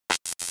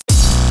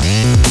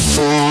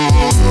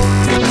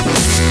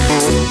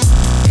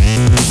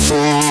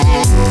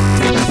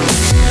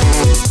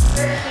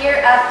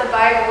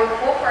5-hour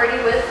pool party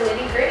with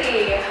Nitti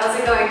Gritti. How's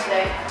it going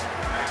today?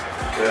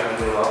 Good, I'm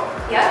doing well.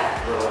 Yeah?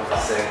 A little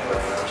sick,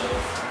 but I'm chill.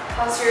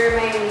 How's your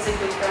Miami music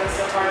week going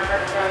so far,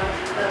 apart from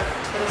the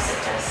little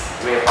sickness?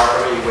 I mean, apart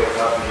from it, you wake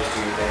up, you just do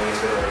your thing.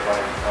 It's been really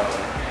fun.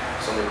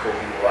 So many cool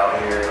people out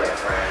here, like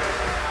friends.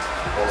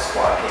 The whole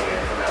squad came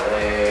in from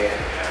LA,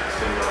 and it's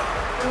been good.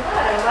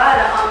 I'm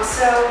glad.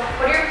 So,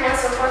 what are your plans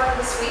so far for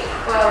this week?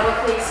 What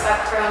can we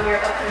expect from your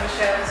upcoming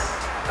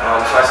shows? So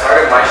I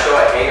started my show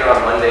at Hangar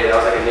on Monday. That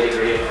was like a Nitti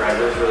Gritti and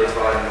Friends. It was really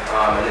fun.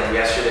 And then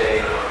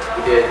yesterday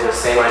we did the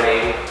Say My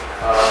Name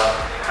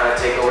kind of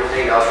takeover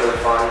thing. That was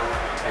really fun.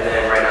 And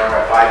then right now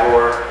we're at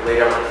Vigor.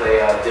 Later I'm gonna play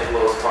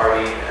Diplo's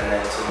Party. And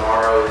then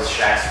tomorrow is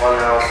Shaq's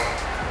Funhouse.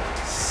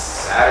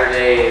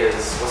 Saturday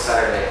is what's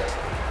Saturday?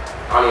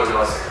 I don't even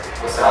know what's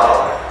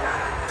Saturday.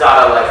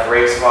 Dada Life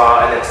Rave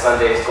Spa. And then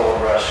Sunday is Gold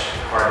Rush.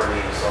 Hard to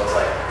leave. So it's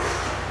like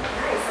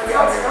nice. That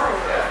sounds fun.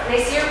 Yeah. And I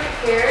see you're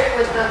prepared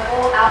with the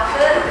whole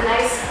outfit, the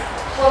nice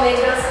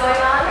flamingos going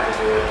on.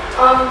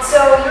 So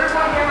you were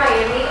born here in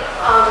Miami.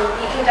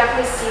 You can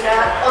definitely see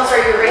that. Oh,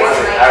 sorry, you were raised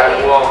in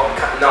Miami.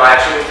 No, I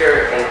actually moved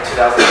here in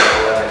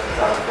 2011,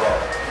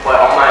 2012. But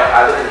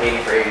I lived in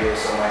Haiti for 8 years,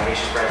 so my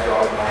Haitian friends were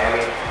all in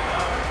Miami.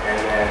 And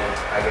then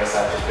I guess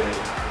I've just been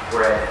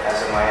bred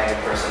as a Miami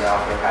person now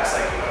for the past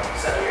 7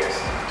 years.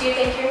 Do you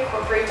think you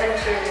incorporate that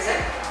into your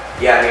music?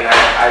 Yeah, I mean,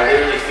 I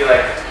literally feel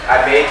like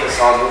I made the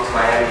song Move to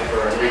Miami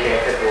for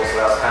Enrique and Pitbull, so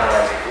that was kind of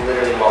like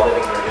literally while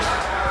living here, just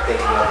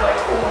thinking of like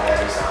cool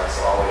Miami sounds,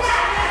 so always.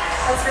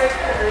 That's very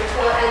cool, very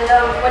cool. And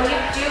when you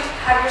do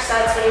have your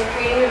sets, when you're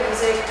creating your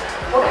music,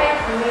 what kind of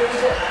mood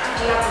do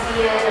you have to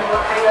be in, and what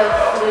kind of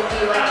mood do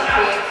you like to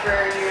create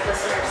for your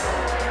listeners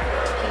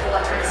and people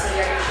that come to see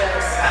you at your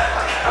shows?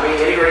 I mean,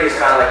 Nitti Gritti is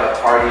kind of like a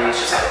party,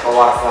 it's just like a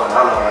lot of fun. I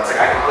don't know, it's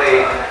like I can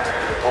play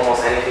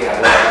almost anything I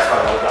want. That's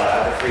what I love about it. I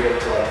have the freedom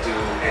to like do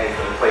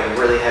anything, play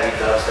really heavy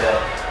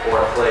dubstep or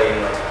play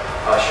like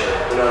Usher.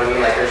 You know what I mean?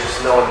 Like there's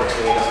just no in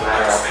between. It doesn't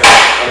matter. I'll play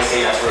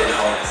anything that's really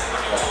fun.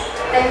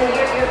 And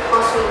you're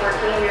constantly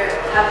working. You're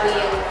heavily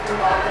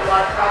involved in a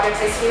lot of projects.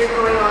 I see you're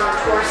going on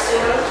tour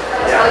soon.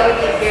 So you'll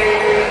be very,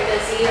 very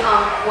busy.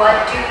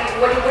 What do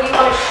you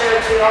want to show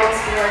to all these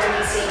people who are going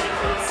to be seeing you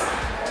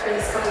for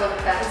these couple of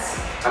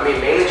events? I mean,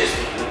 mainly just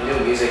new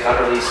music,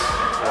 unreleased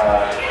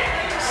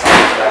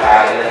songs that I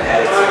had, and then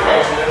edits and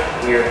like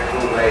weird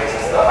bootlegs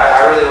and stuff.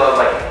 I really love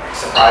like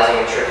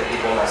surprising and tricking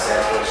people in my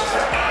sets, where it's just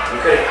like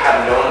you could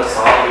have known the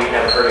song, but you've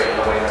never heard it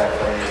in the way that I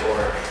played it,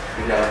 or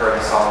you've never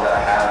heard the song that I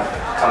have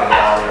coming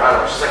out. Or I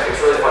don't know. It's just like it's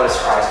really fun to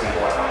surprise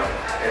people in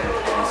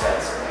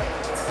sets.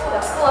 That's cool.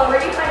 That's cool. And where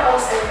do you find all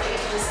this energy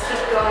to just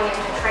keep going and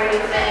to try new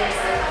things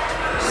and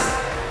just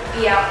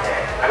be out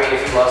there? I mean,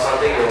 if you love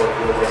something, you'll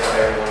do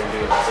whatever you want to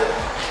do. That's it.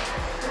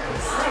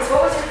 Nice.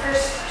 What was your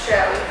first show?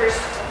 Your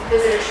first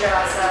visitor show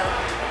as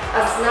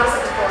not as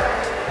a performer?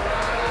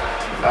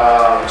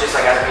 Just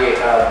like as me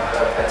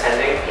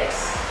attending?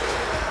 Yes.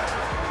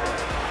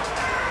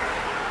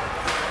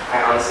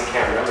 I honestly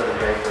can't remember the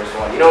very first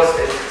one. You know,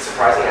 it's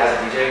surprising as a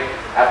DJ,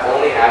 I've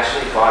only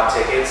actually bought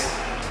tickets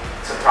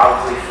to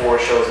probably 4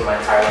 shows in my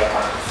entire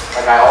lifetime.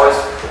 Like I always,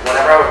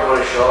 whenever I would go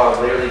to a show, I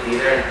would literally be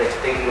there and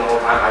thinking the whole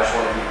time I just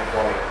want to be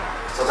performing.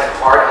 So it's like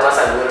hard, unless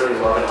I literally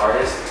love an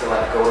artist, to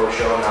like go to a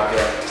show and not be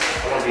like,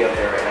 I want to be up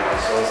there right now.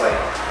 So it's like,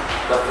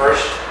 the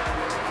first,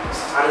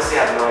 honestly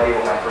I have no idea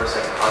what my first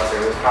like concert,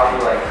 it was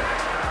probably like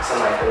some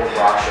like old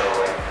rock show,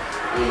 like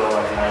emo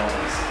like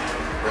 90s,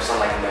 or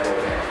some like metal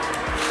band.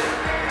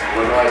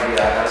 I have no idea,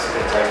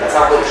 that's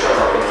how good shows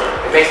are.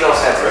 It makes no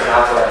sense, it's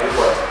not what I do,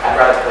 but I'd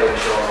rather play the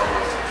shows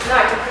almost. No,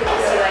 I completely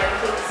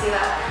see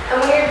that,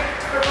 And when you're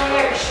performing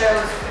at your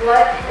shows,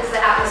 what is the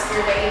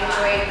atmosphere that you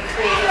enjoy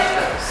creating the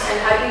shows? And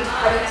how do you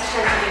tend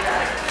to do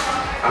that?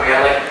 I mean,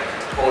 I like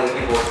pulling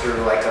people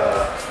through like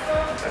a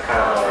kind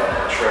of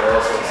a trail,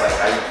 so it's like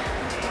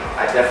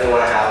I definitely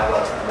want to have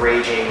like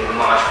raging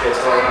mosh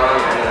pits going on,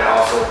 and then I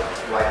also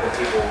like when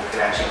people can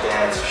actually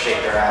dance,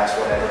 shake their ass,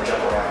 whatever, jump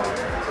around.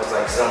 So it's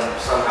like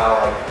somehow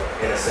like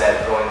in a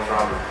set going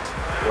from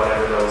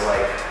whatever those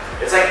like,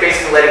 it's like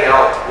basically letting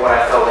out what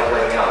I felt like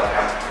letting out. Like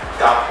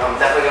I'm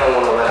definitely gonna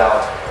want to let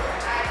out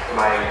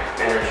my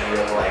energy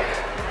of like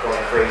going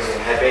crazy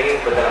and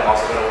headbanging, but then I'm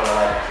also gonna want to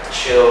like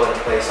chill and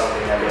play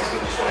something that makes me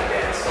just want to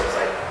dance. So it's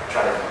like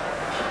try to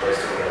keep those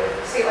two together.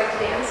 So you like to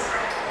dance?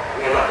 I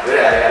mean, I'm not good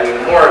at it. I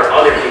mean, more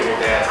other people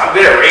dance. I'm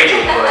good at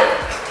raging, but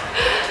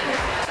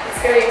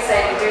it's very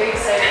exciting. Very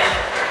exciting.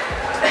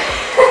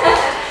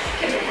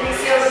 Can you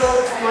see a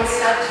little one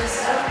step, two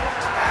step?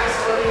 That's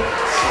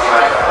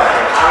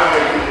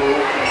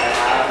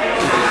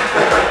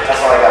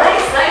all I got.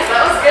 Nice.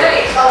 That was good.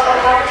 I'll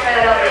have to try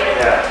that out later.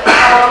 Yeah.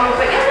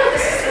 But yeah, no,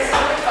 this is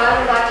really fun.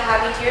 I'm glad to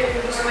have you here.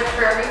 Thank you so much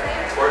for everything.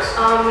 Of course.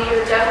 We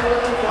are definitely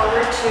looking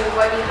forward to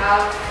what you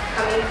have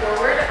coming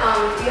forward.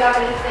 Do you have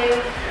anything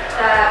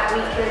that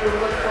we can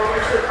look forward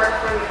to apart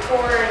from your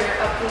tour and your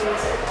upcoming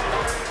music?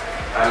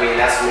 I mean,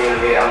 that's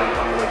mainly it. I'm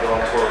going to go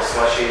on tour with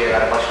Slushy. I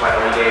got a bunch of my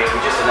own dates.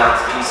 We just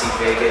announced EDC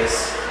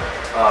Vegas.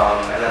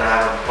 And then I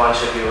have a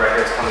bunch of new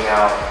records coming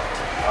out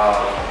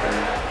in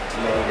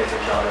many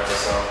different genres.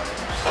 So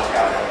work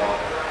out no more.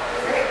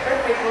 Great,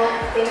 perfect. Well,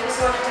 thank you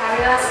so much for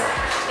having us.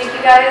 Thank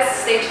you guys.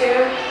 Stay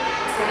tuned.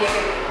 It's going to be a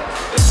good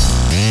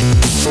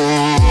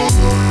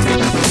week.